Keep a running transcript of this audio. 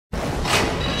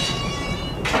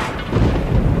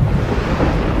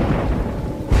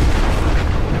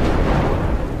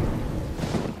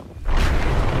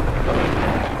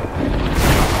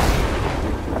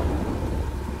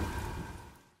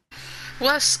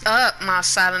What's up, my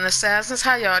silent assassins?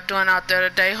 How y'all doing out there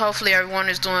today? Hopefully everyone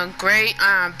is doing great.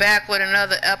 I'm back with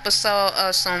another episode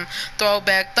of some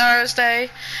Throwback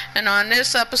Thursday. And on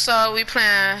this episode we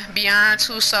playing Beyond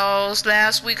Two Souls.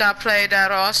 Last week I played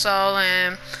that also,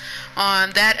 and on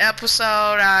that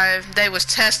episode they was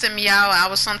testing me out. I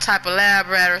was some type of lab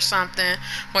rat or something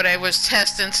where they was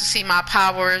testing to see my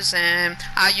powers, and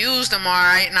I used them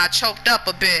alright, and I choked up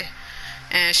a bit,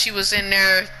 and she was in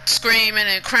there screaming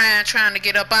and crying trying to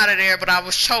get up out of there, but I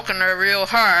was choking her real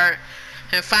hard,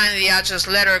 and finally I just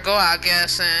let her go, I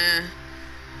guess, and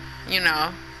you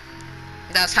know,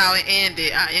 that's how it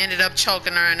ended. I ended up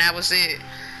choking her, and that was it.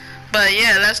 But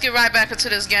yeah, let's get right back into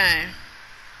this game.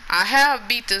 I have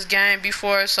beat this game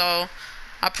before, so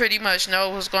I pretty much know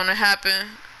what's going to happen,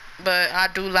 but I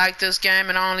do like this game,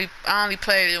 and I only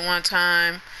played it one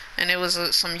time, and it was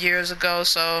some years ago,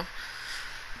 so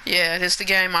yeah, this is the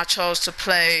game I chose to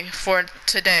play for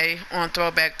today on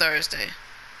Throwback Thursday.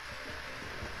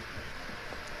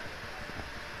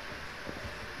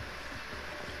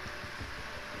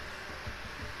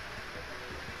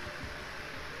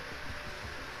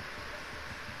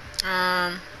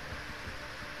 Um,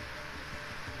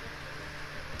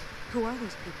 Who are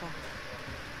these people?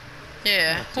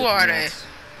 yeah, who are they? Diplomats,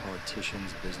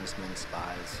 politicians, businessmen,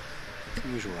 spies. The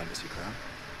usual embassy crowd.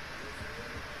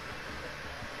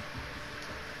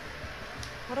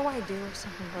 What do I do if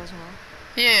something goes wrong?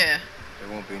 Yeah. There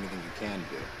won't be anything you can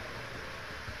do.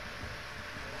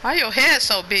 Why your head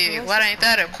so big? Why ain't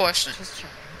that a question? Just checking.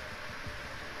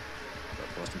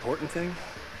 But the most important thing,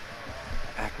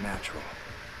 act natural.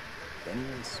 If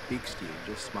anyone speaks to you,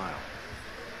 just smile.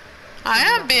 I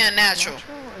am being natural.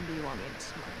 Or do you want me to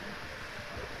smile?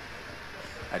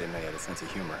 I didn't know you had a sense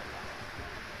of humor.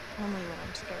 Only when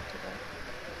I'm scared to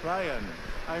death. Ryan,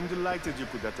 I'm delighted you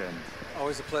could attend.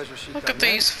 Always a pleasure, Sheik. Look at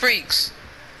these freaks.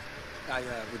 I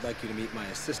would like you to meet my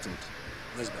assistant,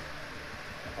 Elizabeth.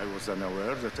 I was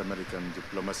unaware that American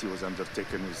diplomacy was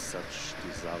undertaken with such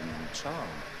disarming charm.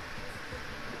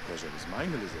 The pleasure is mine,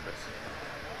 Elizabeth.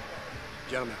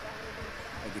 Gentlemen,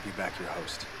 I give you back your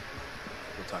host.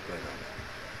 We'll talk later.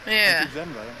 Yeah. Keep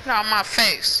them, Ryan. Get out my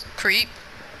face, creep.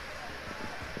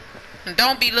 And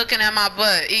don't be looking at my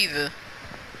butt either.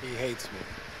 He hates me.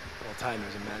 All time he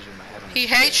was imagining my head on He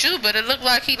his hates chair. you, but it looked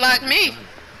like he liked me.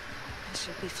 I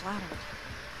should be flattered.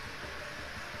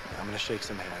 I'm gonna shake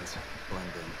some hands, blend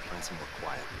in, find somewhere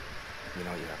quiet. You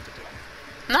know what you have to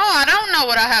do. No, I don't know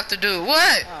what I have to do.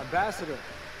 What? Ambassador,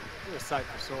 you're a sight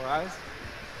for sore eyes.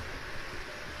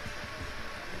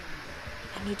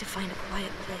 I need to find a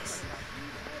quiet place.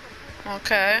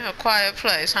 Okay, a quiet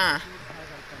place, huh?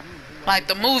 Like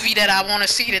the movie that I want to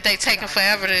see that they taking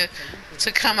forever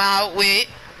to come out with.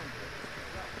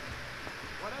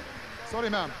 Sorry,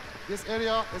 ma'am. This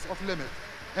area is off limit.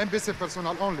 Embassy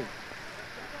personnel only.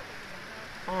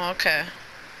 Oh, okay.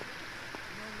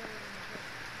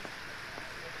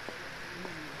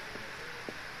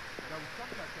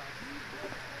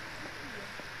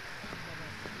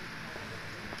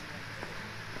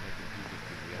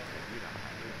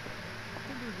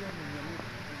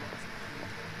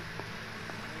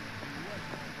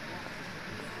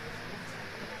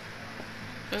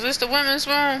 Is this the women's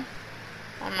room?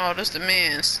 Oh no, this the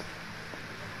men's.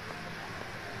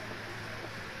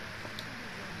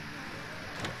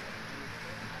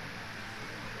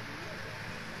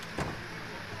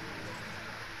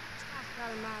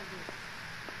 الماضي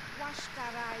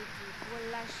واشتريت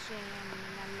كل شيء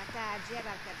من المتاجر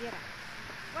الكبيرة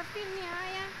وفي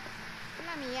النهاية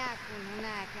لم يكن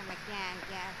هناك مكان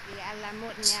كافي ألا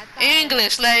مؤنية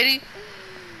English, lady.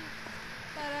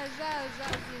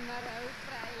 ترجعت مرة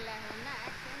أخرى إلى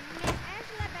هناك من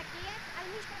أجل بقية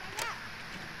المشتريات.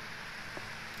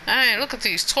 Dang, look at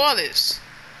these toilets.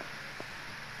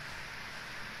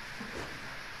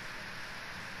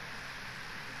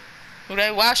 Do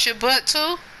they wash your butt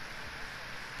too?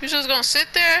 You just gonna sit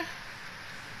there?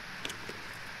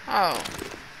 Oh.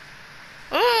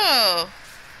 Oh.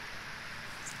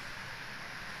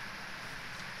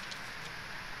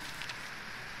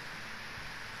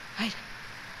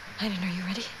 Hayden, are you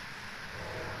ready?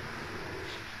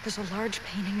 There's a large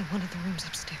painting in one of the rooms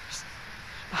upstairs.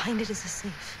 Behind it is a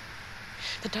safe.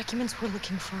 The documents we're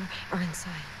looking for are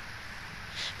inside.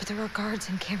 But there are guards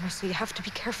and cameras, so you have to be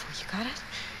careful. You got it?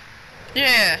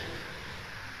 Yeah.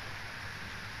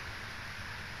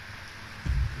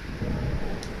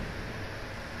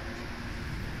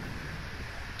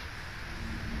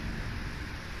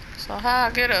 So how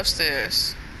I get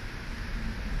upstairs?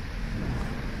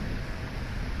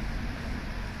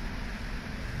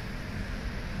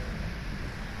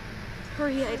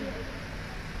 Hurry, Hayden.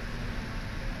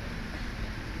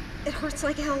 It hurts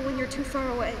like hell when you're too far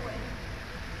away.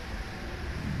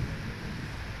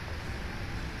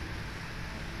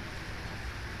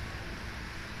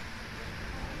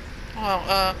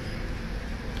 Oh,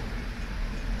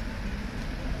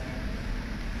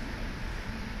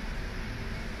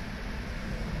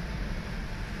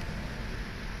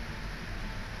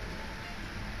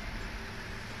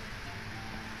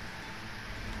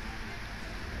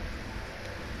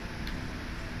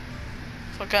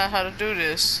 forgot how to do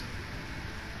this.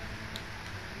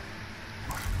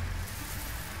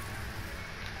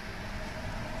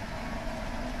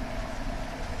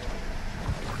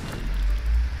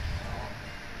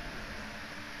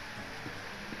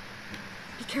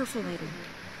 Be careful, Aiden.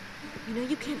 You know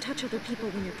you can't touch other people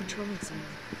when you're patrolling someone.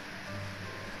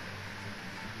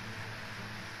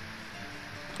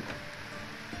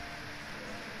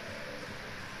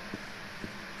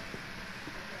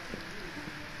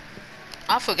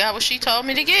 I forgot what she told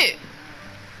me to get.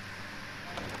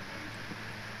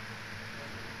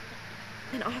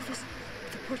 An office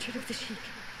with a portrait of the Sheik.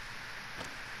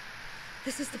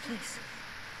 This is the place.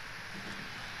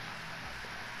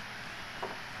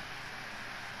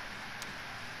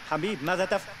 حميد ماذا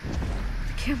تفعل؟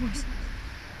 The cameras.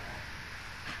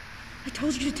 I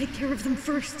told you to take care of them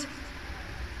first.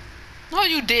 No,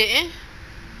 you didn't.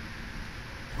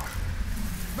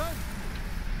 من؟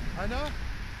 أنا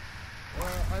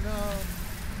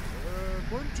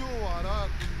كنت وراء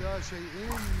كل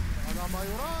شيء على ما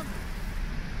يرام.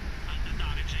 أنت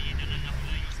تعرف جيدا أنه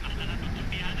لا يسمح لنا بالدخول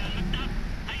في هذا المكتب.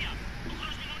 هيا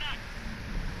اخرج من هناك.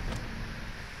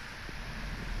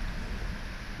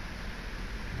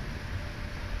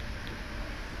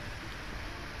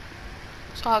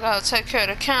 So I gotta take care of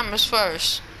the cameras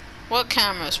first. What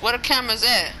cameras? Where the cameras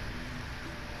at?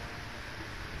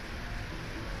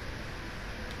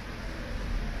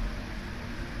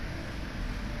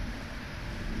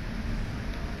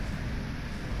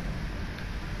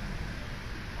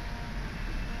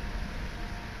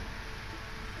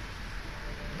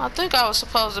 I think I was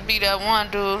supposed to be that one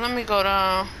dude. Let me go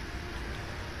down.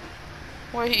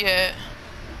 Where he at?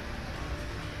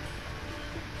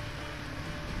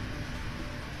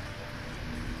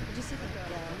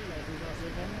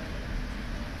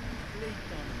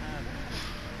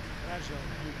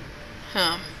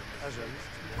 Him.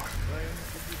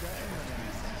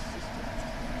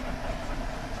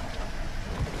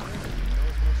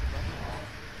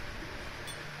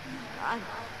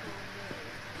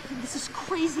 This is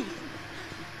crazy.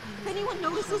 If anyone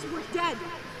notices, we're dead.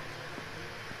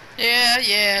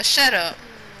 Yeah, shut up.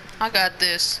 I got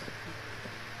this.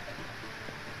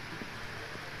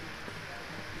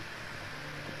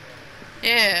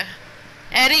 Yeah.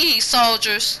 At ease,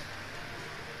 soldiers.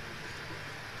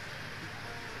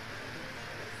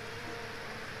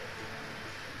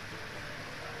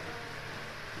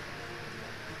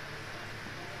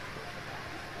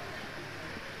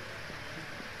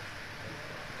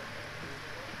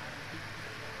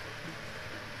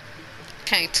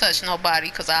 Can't touch nobody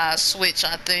because I'll switch,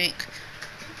 I think.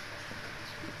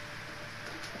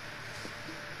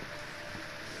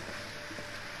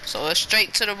 So it's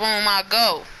straight to the room I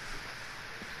go.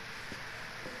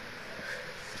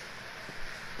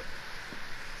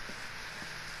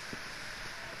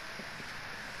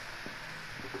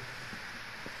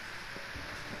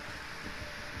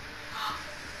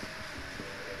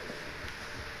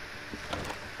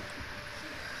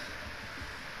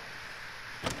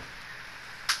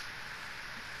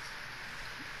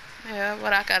 Yeah,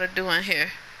 what I gotta do in here?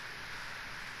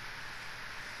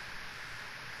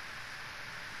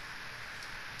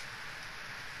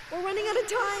 We're running out of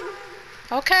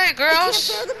time. Okay, I girls.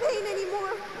 can't bear the pain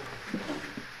anymore.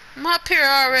 I'm up here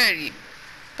already.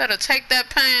 Better take that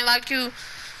pain like you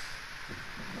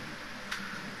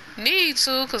need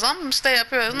to, because I'm gonna stay up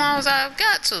here as long as I've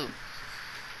got to.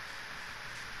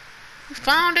 You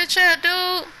found it yet,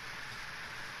 dude?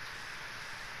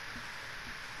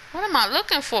 What am I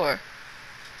looking for?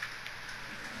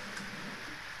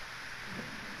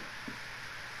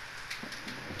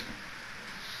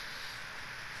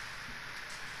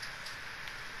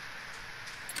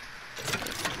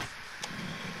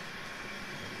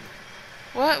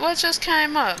 What just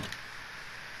came up?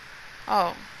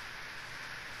 Oh.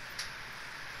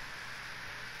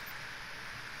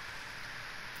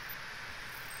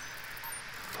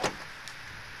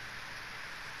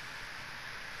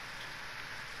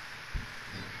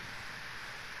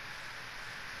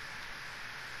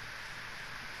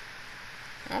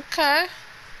 Okay.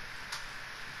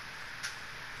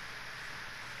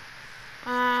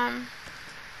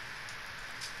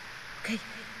 Okay,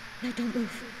 now don't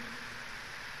move.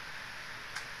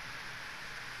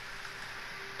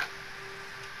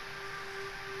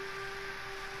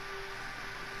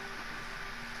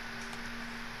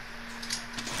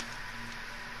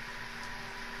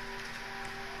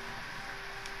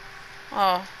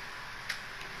 Oh.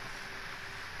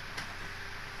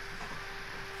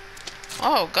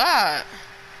 Oh, God.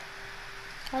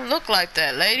 Don't look like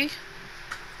that, lady.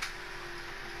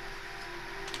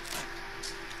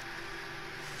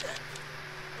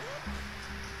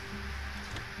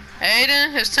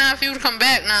 Aiden, it's time for you to come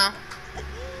back now.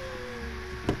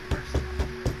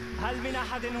 هل من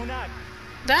أحد هناك؟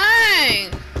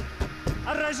 Dang.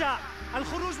 الرجاء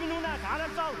الخروج من هناك على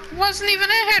الفور. Wasn't even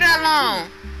in here that long.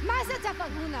 ماذا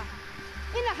تفعل هنا؟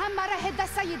 إنها مراحل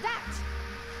السيدات.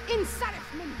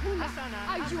 انصرف من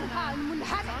هنا أيها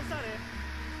المنحرف.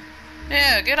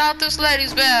 Yeah, get out this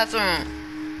lady's bathroom.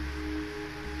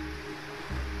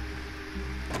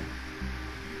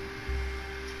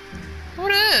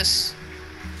 What is?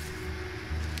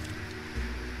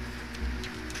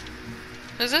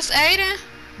 Is this Aiden?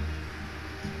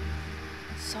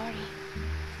 Sorry.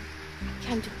 I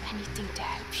can't do anything to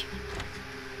help you.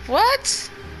 What?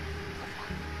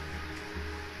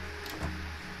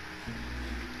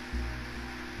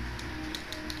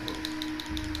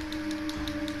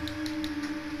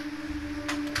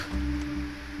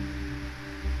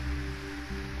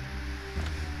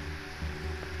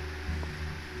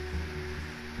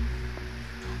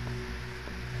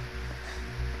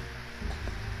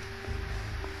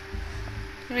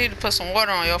 You need to put some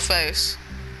water on your face.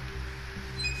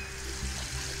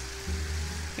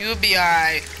 You'll be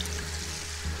alright.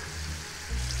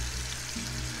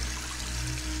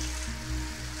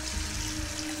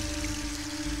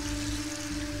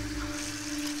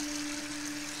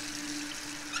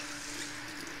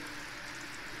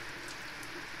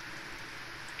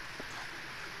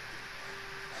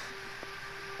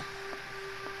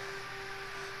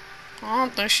 I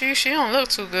don't think she don't look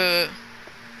too good.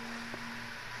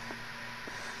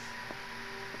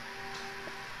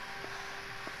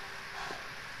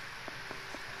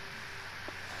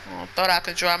 I thought I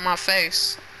could dry my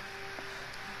face.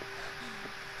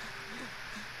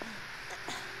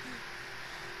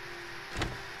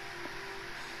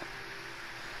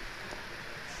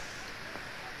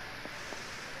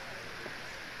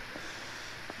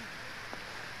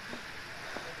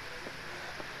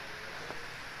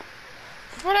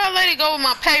 Where that lady go with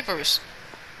my papers?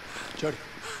 Jody,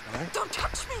 all right? Don't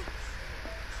touch me!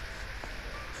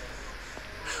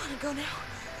 I want to go now.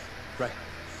 Right.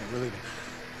 Yeah, we're leaving.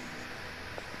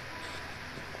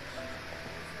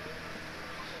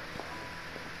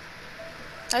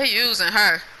 They using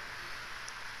her.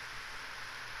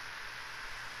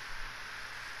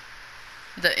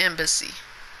 The embassy.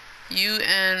 You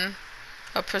and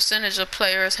a percentage of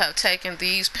players have taken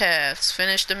these paths.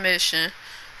 Finish the mission.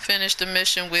 Finish the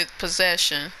mission with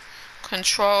possession.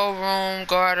 Control room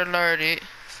guard alerted.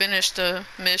 Finish the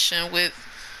mission with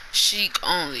Sheik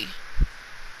only.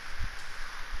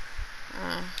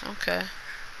 Okay.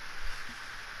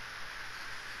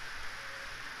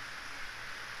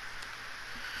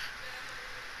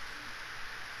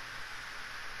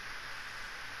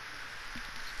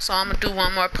 So I'm gonna do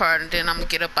one more part and then I'm gonna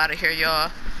get up out of here,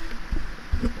 y'all.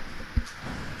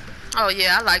 Oh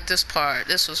yeah, I like this part.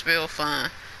 This was real fun.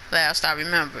 Last I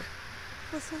remember.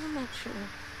 Listen, I'm not sure.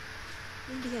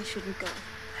 Maybe I shouldn't go.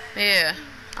 Yeah,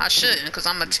 I shouldn't, because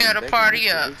I'm gonna tear the party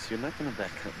up. You're not gonna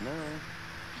back up now.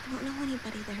 I don't know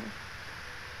anybody there.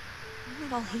 They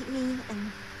might all hate me,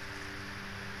 and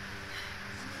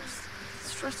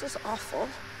stress is awful.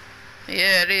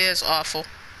 Yeah, it is awful.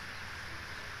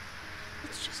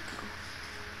 Let's just go.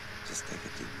 Just take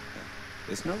a deep breath.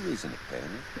 There's no reason to panic.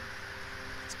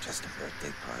 It's just a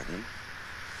birthday party.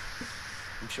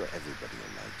 I'm sure everybody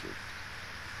will like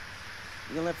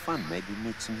you. You'll have fun, maybe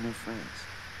meet some new friends.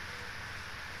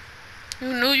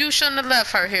 You knew you shouldn't have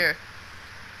left her here.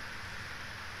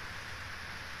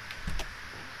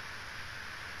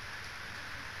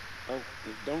 Oh,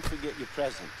 don't forget your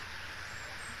present.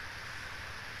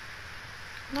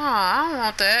 No, I don't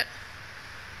want that.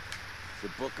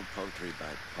 It's a book of poetry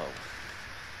by Poe.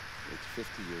 It's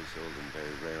 50 years old and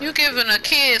very rare. You giving a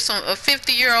kid a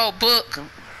 50-year-old book. Don't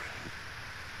worry.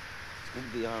 It's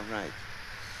gonna be all right.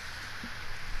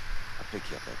 I'll pick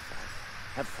you up at 5.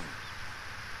 Have fun.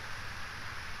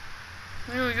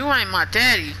 You ain't my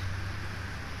daddy.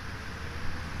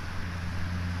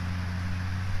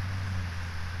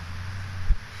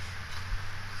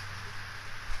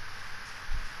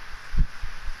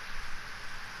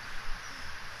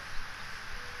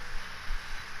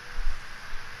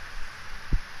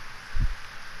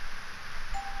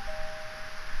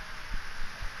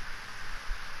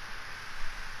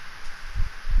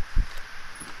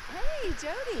 Hey,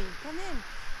 Jody, come in.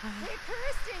 Hey,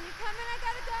 Kirsten, you coming? I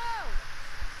gotta go.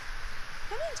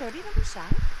 Come in, Jody, don't be shy.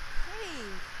 Hey,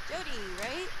 Jody,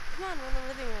 right? Come on, we're in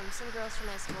the living room. Some girls from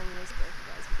my school and race both you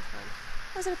guys. It'll be fun.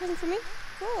 Oh, is that a present for me?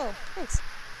 Cool. Thanks.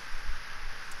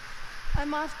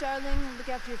 I'm off, darling. Look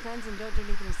after your friends and don't do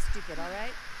anything stupid, all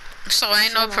right? So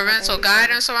ain't no parental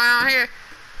guidance around here?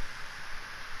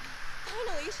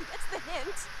 Finally, she gets the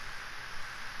hint.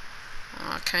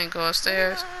 Oh, I can't go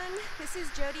upstairs. Come on. This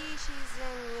is Jody. She's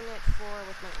in Unit 4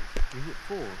 with my aunt. Unit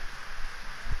 4?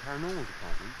 Paranormal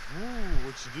department? Ooh,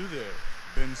 what you do there?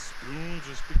 Bend spoons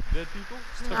or speak to dead people?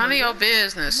 None of your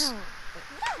business. No.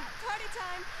 Party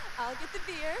time. I'll get the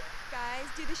beer. Guys,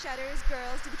 do the shutters.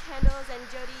 Girls, do the candles. And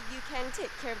Jody, you can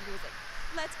take care of the music.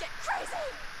 Let's get crazy!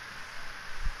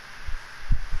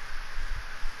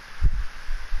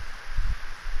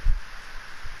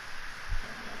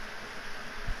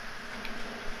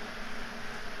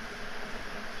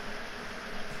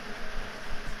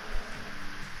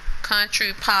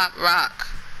 Country, pop, rock.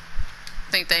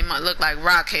 Think they might look like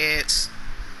rock heads.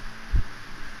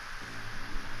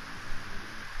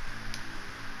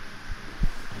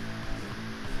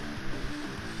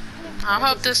 I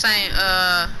hope this ain't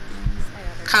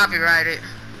copyrighted.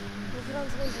 If you don't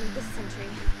live in this century,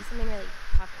 something really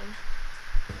poppin'.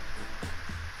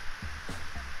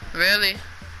 Really?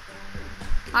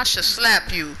 I should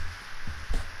slap you.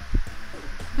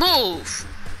 Move.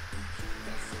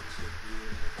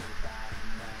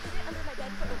 Under my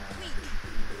bed for a week.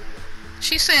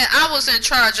 She said I was in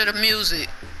charge of the music.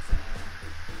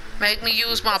 Make me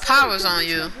use my powers on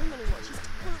you. She's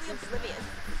totally oblivious.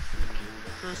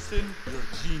 Kirsten, you're a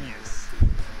genius.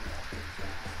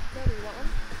 Jody, you want one?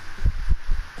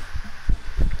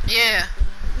 Yeah.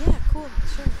 Yeah, cool,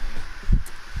 sure.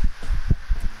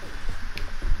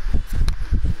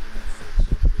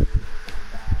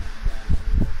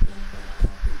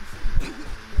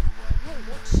 Hey,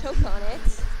 don't choke on it.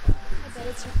 I bet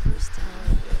it's your first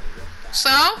time.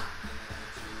 So?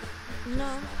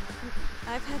 No,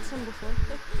 I've had some before.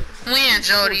 When,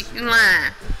 Jody? You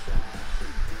lying.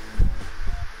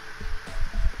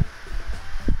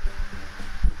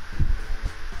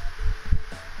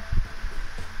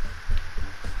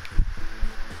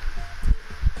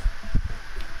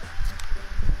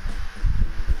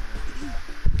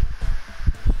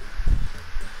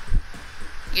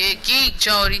 Get geek,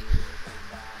 Jody.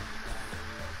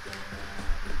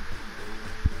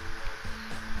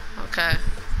 Okay.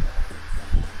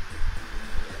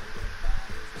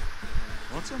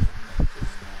 Want some?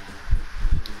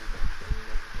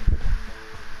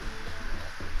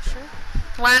 Sure.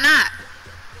 Why not?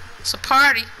 It's a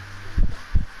party.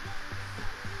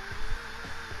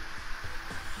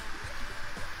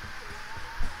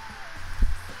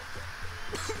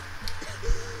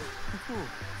 Cool.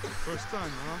 First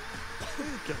time, huh? They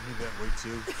got me that way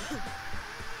too.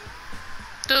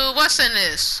 Dude, what's in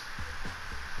this?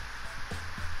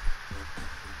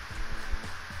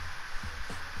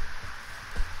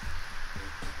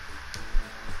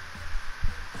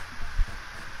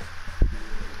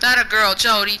 That a girl,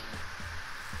 Jody.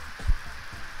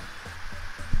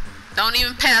 Don't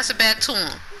even pass it back to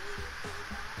him.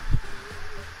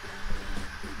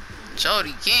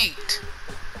 Jody geeked.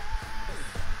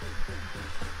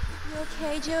 You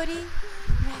okay, Jody?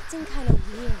 You're acting kind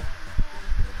of weird.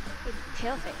 Hey,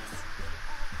 pale face.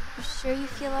 You sure you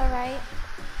feel alright?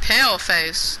 Pale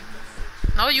face?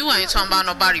 No, you ain't talking about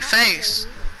nobody face.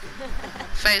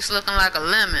 Face looking like a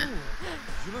lemon.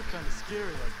 You look kind of scary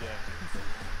like that.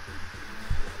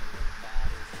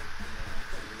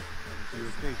 You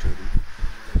okay, Jody?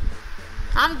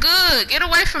 I'm good. Get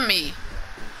away from me.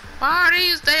 Why are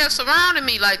they are surrounding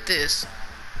me like this?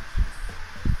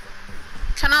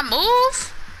 Can I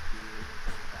move?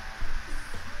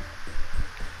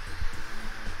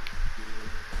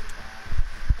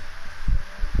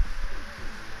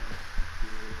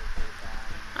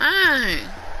 Dang.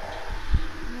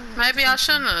 Maybe I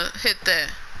shouldn't have hit that.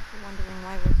 I'm wondering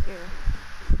why we're here.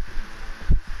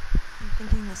 I'm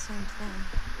thinking the same thing.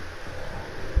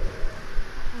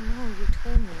 I know, you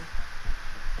told me.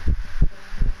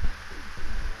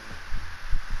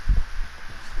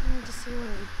 Just wanted to see what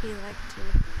it would be like to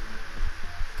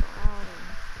go out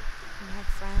and have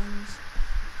friends.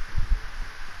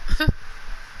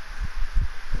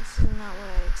 This is not what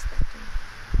I expected.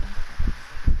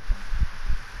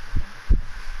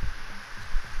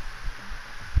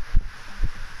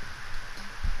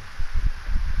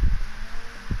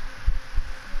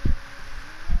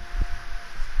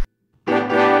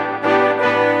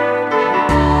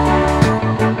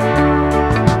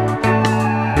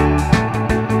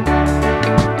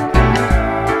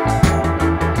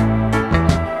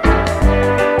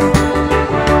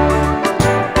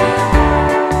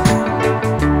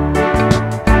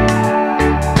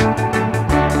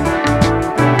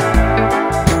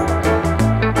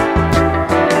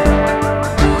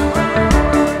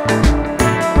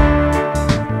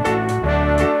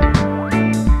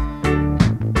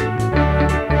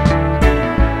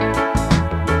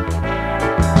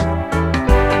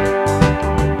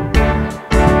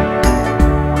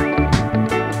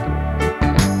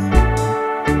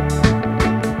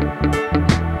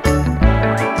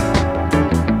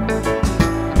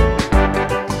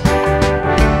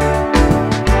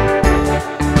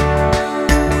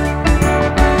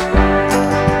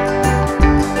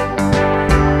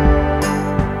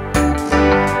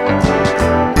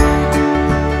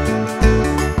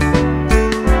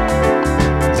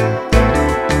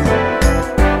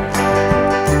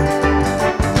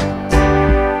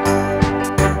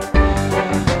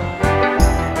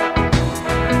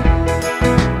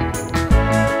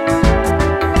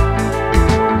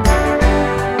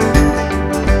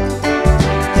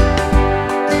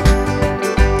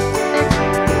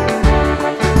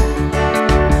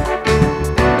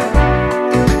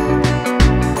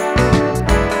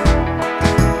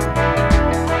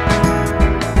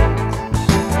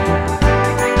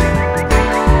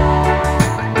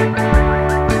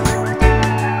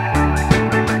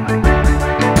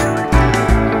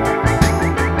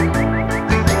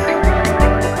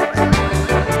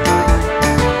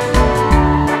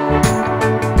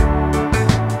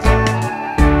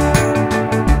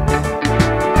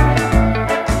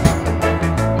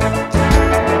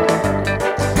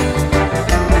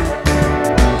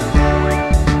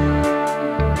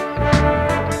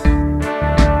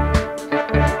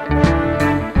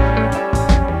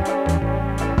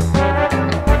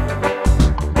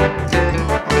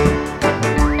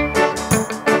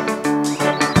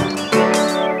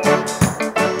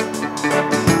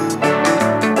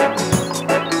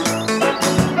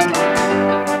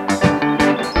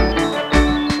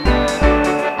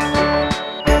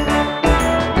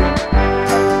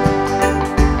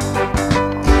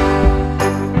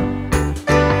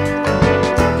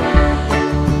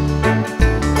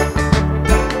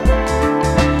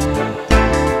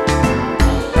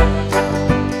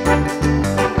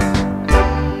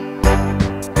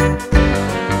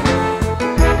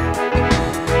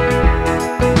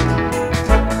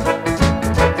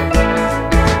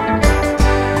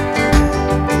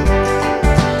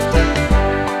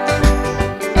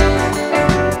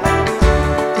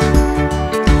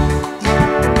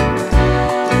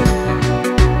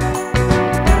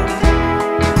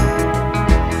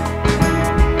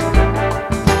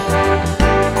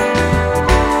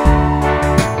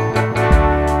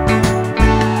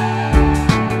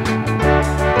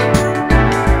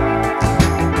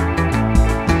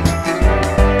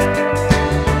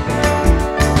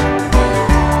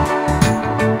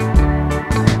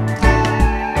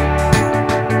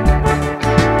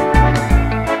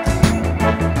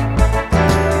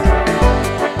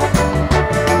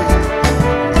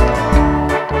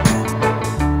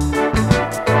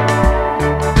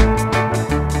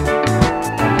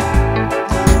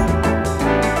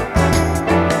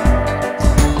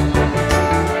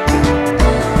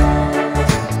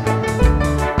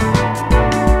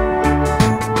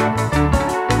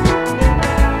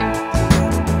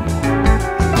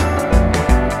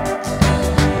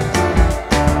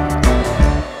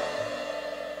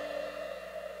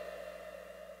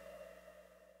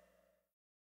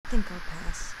 I'll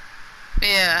pass.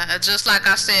 Yeah, just like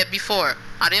I said before,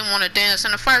 I didn't want to dance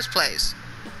in the first place.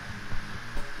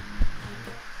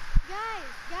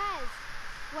 Guys,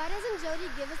 why doesn't Jody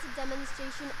give us a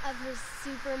demonstration of her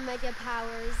super mega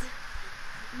powers?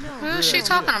 No. Who is she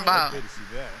talking about? Okay to see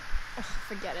that. Ugh,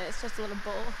 forget it, it's just a little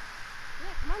bull.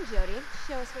 Yeah, come on, Jody.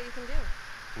 Show us what you can do.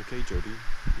 Okay, Jody,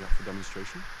 you up for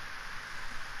demonstration?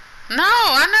 No,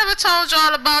 I never told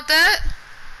y'all about that.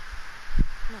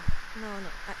 No.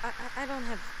 I don't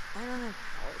have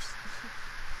powers.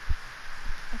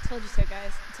 I told you so,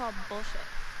 guys. It's all bullshit.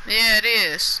 Yeah, it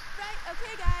is. Right,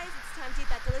 okay, guys. It's time to eat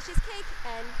that delicious cake,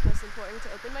 and most important,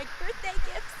 to open my birthday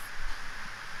gifts.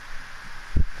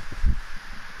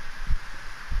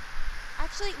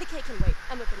 Actually, the cake can wait.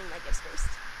 I'm opening my gifts first.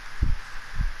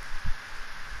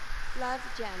 Love,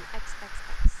 Jen,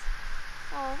 XXX.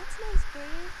 Oh, that's nice,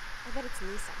 babe. I bet it's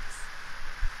knee socks.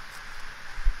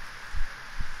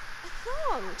 A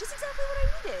thong, just exactly what I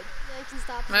needed. Then I can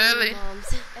stop Really?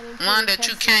 moms. One that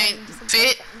you can't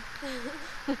fit.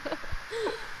 My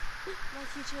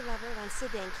future lover wants to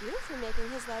thank you for making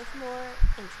his life more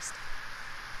interesting.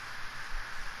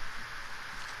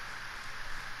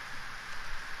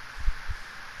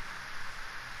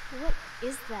 What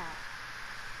is that?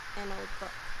 An old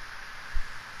book.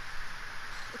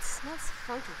 It smells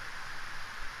funky.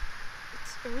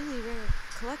 It's a really rare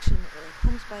collection.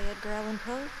 Poems by Edgar Allan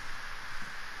Poe.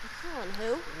 Cool, and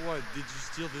who? What, did you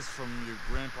steal this from your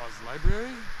grandpa's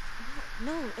library?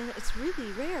 No, and it's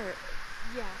really rare.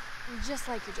 Yeah, just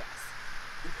like your dress.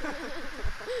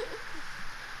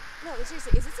 No,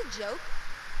 seriously, is this a joke?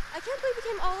 I can't believe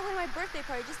you came all the way to my birthday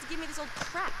party just to give me this old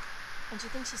crap. And she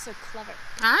thinks she's so clever.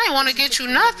 I ain't want to get you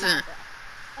nothing.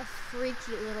 A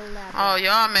freaky little lab. Oh,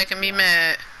 y'all making me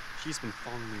mad. She's been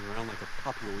following me around like a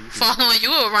puppy all evening. Following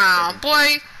you around,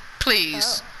 boy.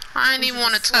 Please, I ain't even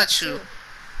want to touch you.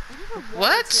 I never wanted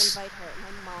What? to invite her.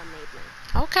 My mom made me.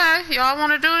 Okay, y'all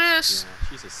want to do this? Yeah,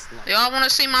 she's a slut. Y'all want to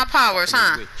see my powers, And a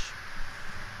huh? witch.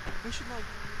 We should, like,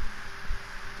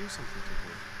 do something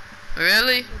to her.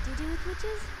 Really? What do you do with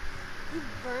witches? You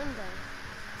burn them.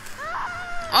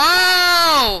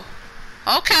 Oh!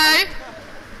 Okay.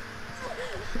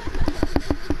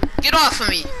 Get off of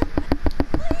me.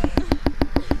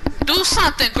 Do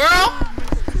something, girl.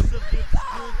 Mistress of the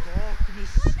obscure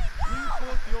darkness, bring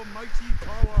forth your mighty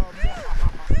power.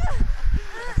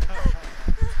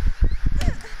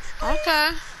 Okay.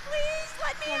 Please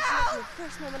let me out! The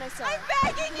first moment I saw I'm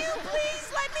begging you,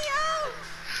 please let me out!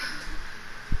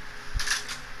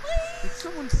 Did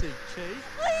someone say Kay?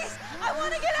 Please! I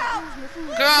want to get out!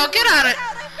 Girl, get out of.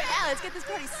 Yeah, let's get this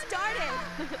party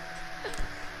started!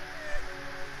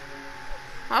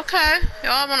 Okay,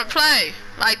 y'all want to play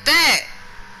like that?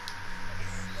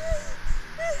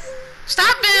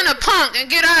 Stop being a punk and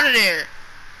get out of there.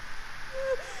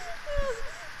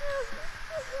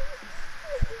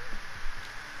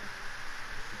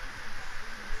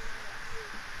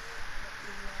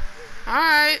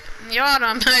 Alright, y'all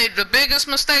done made the biggest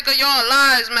mistake of y'all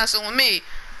lives messing with me.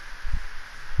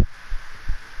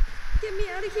 Get me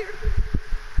out of here,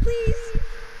 please!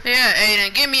 Yeah,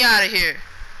 Aiden, get me out of here.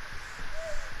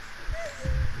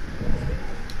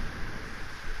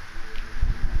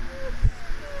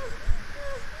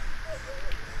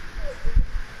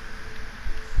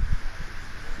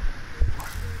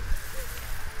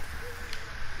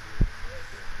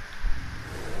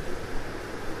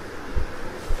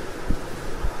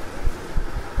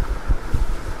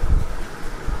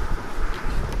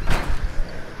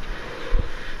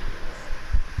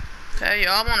 Okay,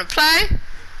 y'all wanna play?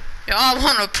 Y'all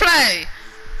wanna play?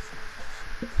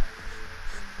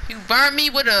 You burnt me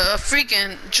with a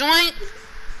freaking joint?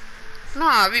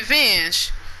 Nah,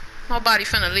 revenge. Nobody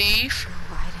finna leave.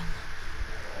 Oh,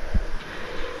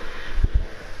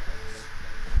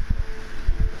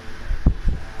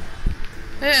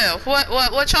 Aiden. Yeah,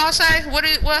 what y'all say?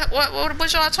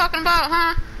 What y'all talking about,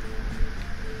 huh?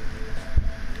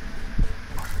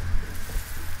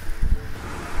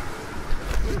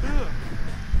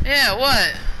 Yeah,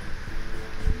 what?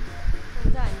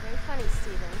 Well done, very funny,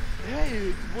 Steven. Hey,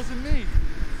 it wasn't me.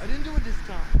 I didn't do it this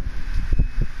time.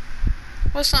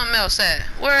 What's something else at?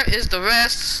 Where is the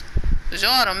rest? Cause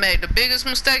y'all done made the biggest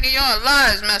mistake of y'all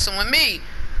lives messing with me.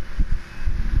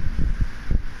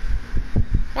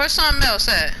 Where's something else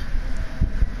at?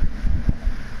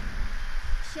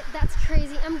 Shit, that's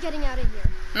crazy. I'm getting out of here.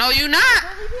 No, you not.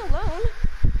 Don't leave me alone.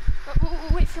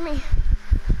 Wait for me.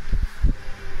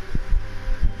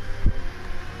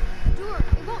 The door,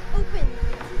 it won't open.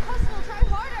 It's impossible. Try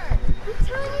harder. I'm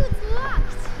telling you, it's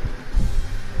locked.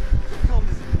 Calm,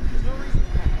 there's no reason to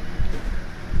panic.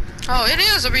 Oh, it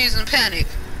is a reason to panic.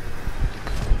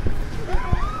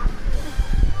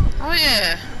 Oh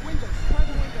yeah.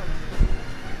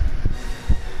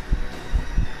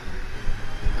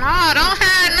 No, don't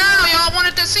hide now. Y'all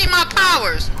wanted to see my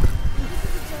powers.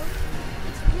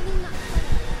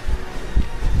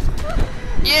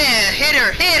 Yeah, hit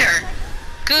her, hit her.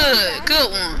 Good,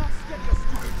 good one.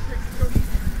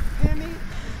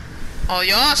 Oh,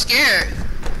 y'all scared.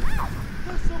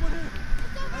 There's someone here.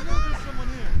 I know there's someone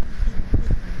here.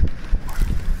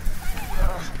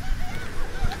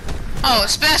 Oh,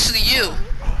 especially you.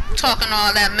 Talking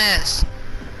all that mess.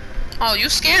 Oh, you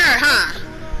scared, huh?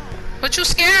 What you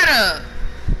scared of?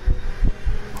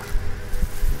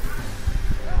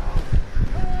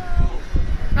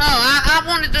 No, I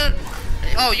wanted to...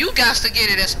 Oh, you got to get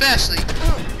it especially.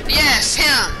 Yes,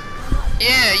 him.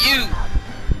 Yeah, you.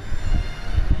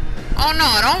 Oh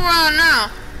no, don't run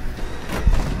now.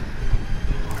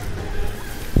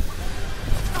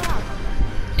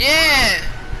 Yeah.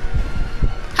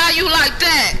 How you like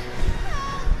that?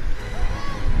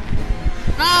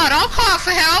 No, don't call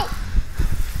for help.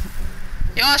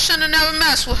 Y'all shouldn't have never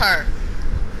messed with her.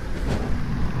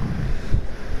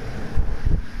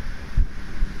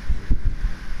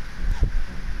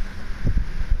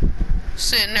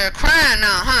 Sitting there crying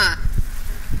now, huh?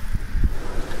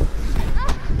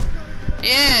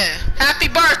 Yeah. Happy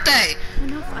birthday.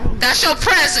 That's your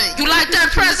present. You like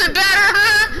that present better,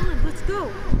 huh? Come on, let's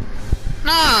go.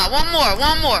 Nah,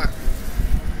 one more.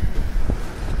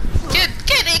 Get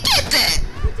that.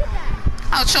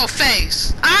 Out your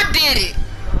face. I did it.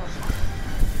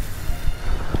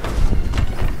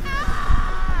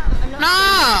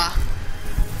 Nah.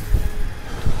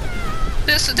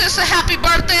 This a happy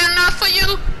birthday enough for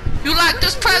you? You like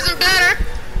this present better?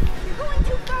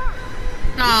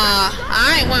 Nah,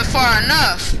 I ain't went far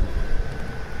enough.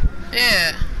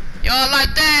 Yeah. Y'all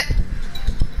like that?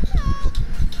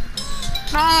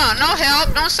 Nah, no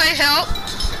help. Don't say help.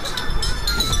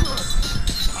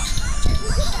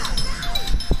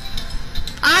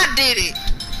 I did it.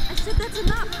 I said that's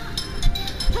enough.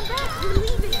 Come back, we're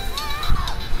leaving.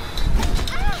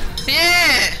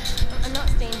 Yeah. I'm not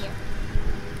staying here.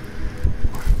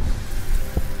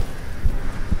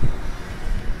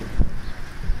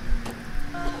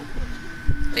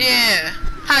 Yeah.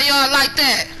 How y'all like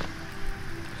that?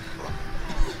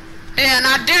 Yeah, and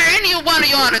I dare any one of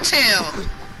y'all to tell.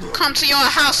 Come to your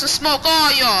house and smoke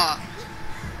all y'all.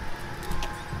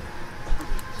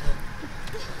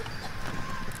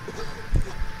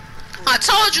 I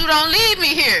told you don't leave me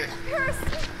here. Percy!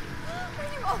 Are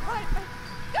you alright?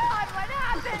 God, what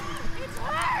happened? It's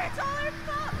her! It's all her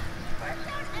fault! Burn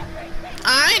down everything!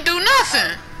 I ain't do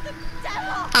nothing. The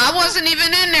devil! I wasn't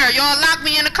even in there. Y'all locked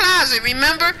me in the closet,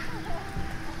 remember?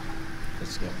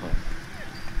 Let's go home.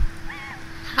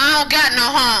 I don't got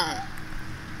no home.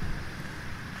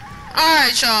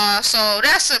 Alright, y'all. So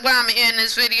that's it where I'm going to end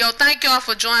this video. Thank y'all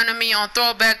for joining me on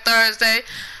Throwback Thursday.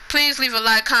 Please leave a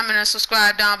like, comment, and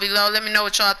subscribe down below. Let me know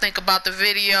what y'all think about the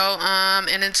video.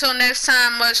 And until next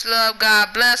time, much love.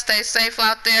 God bless. Stay safe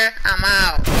out there. I'm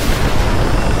out.